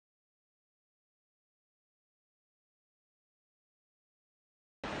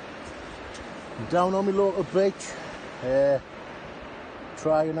Down on my local beach,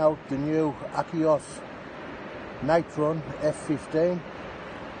 trying out the new Akios Nitron F15,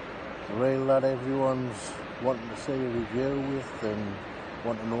 the reel that everyone's wanting to see a review with and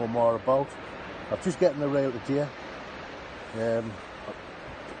want to know more about. I've just getting the reel today.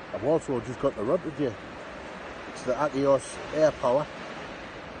 I've also just got the rod today. It's the Akios Air Power,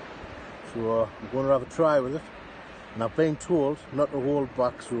 so I'm going to have a try with it. And I've been told not to hold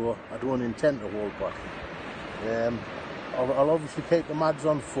back, so I don't intend to hold back. I'll obviously keep the mads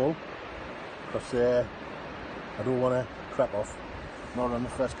on full, because I don't want to crack off, not on the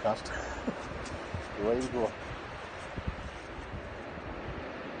first cast. So there you go.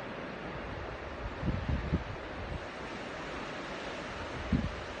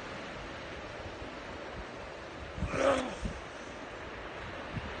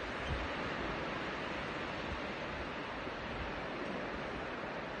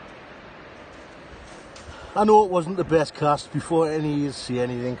 I know it wasn't the best cast before any of you see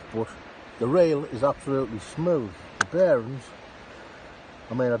anything, but the reel is absolutely smooth. The bearings,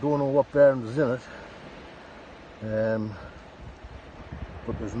 I mean, I don't know what bearings is in it,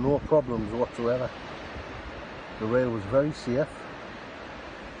 but there's no problems whatsoever. The reel was very safe.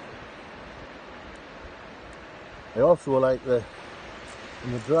 I also like in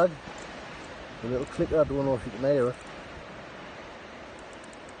the drag, the little clicker. I don't know if you can hear it.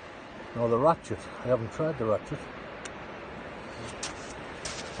 No, the ratchet. I haven't tried the ratchet.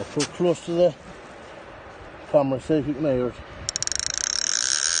 I'll put close to the camera, see if you can hear it.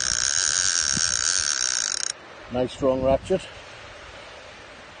 Nice strong ratchet.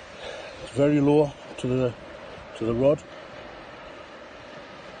 It's very low to the rod.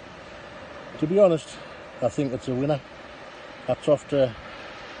 To be honest, I think it's a winner. Hats off to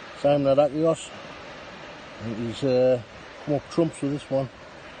Simon at Akios. I think he's come up trumps with this one.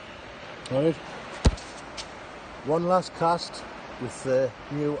 Alright, one last cast with the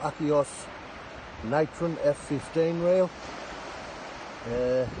new Akios Nitron F15 reel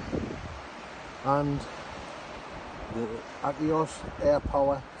and the Akios Air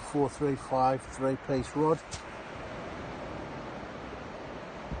Power 435 three-piece rod.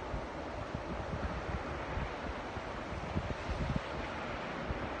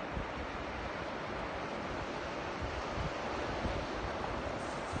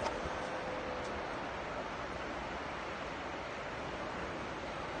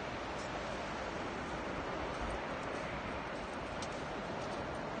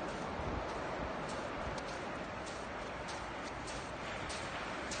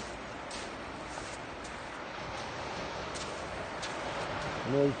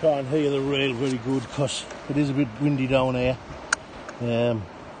 I know you can't hear the reel very good because it is a bit windy down here,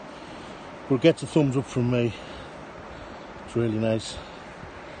 but it gets a thumbs up from me. It's really nice.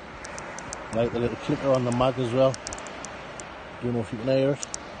 I like the little clicker on the mag as well. Don't know if you can hear it.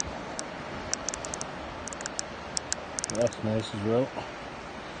 That's nice as well.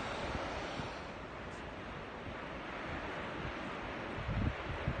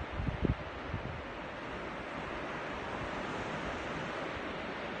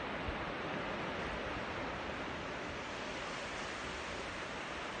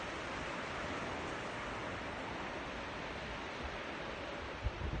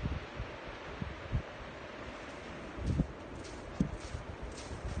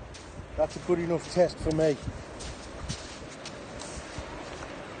 That's a good enough test for me.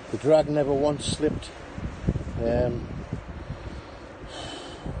 The drag never once slipped. In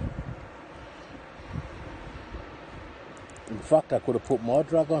fact, I could have put more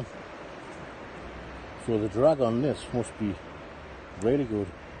drag on. So the drag on this must be really good.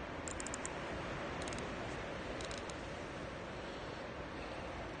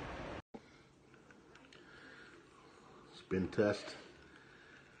 Spin test.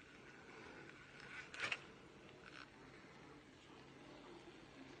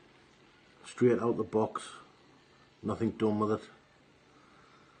 Straight out the box, nothing done with it.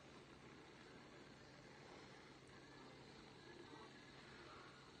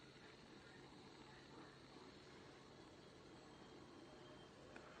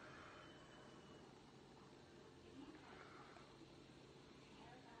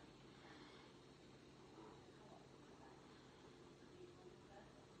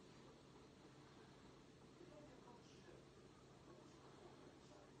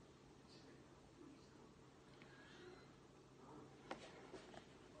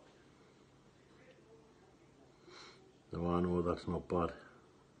 Now I know that's not bad.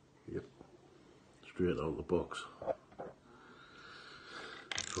 Yep, straight out the box.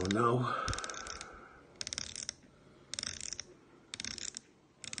 So now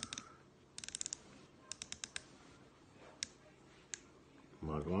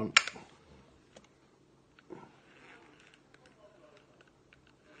Right, go on.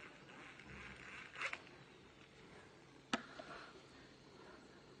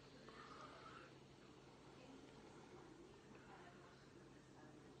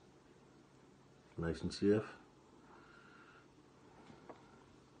 Nice and safe.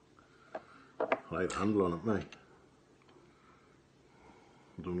 Light handle on it, mate.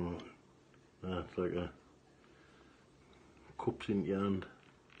 I don't know. It's like a cups in your hand.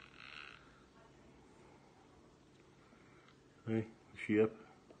 Hey, shape.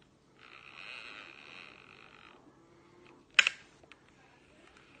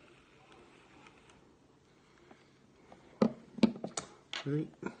 Right,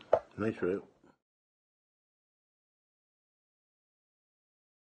 nice route.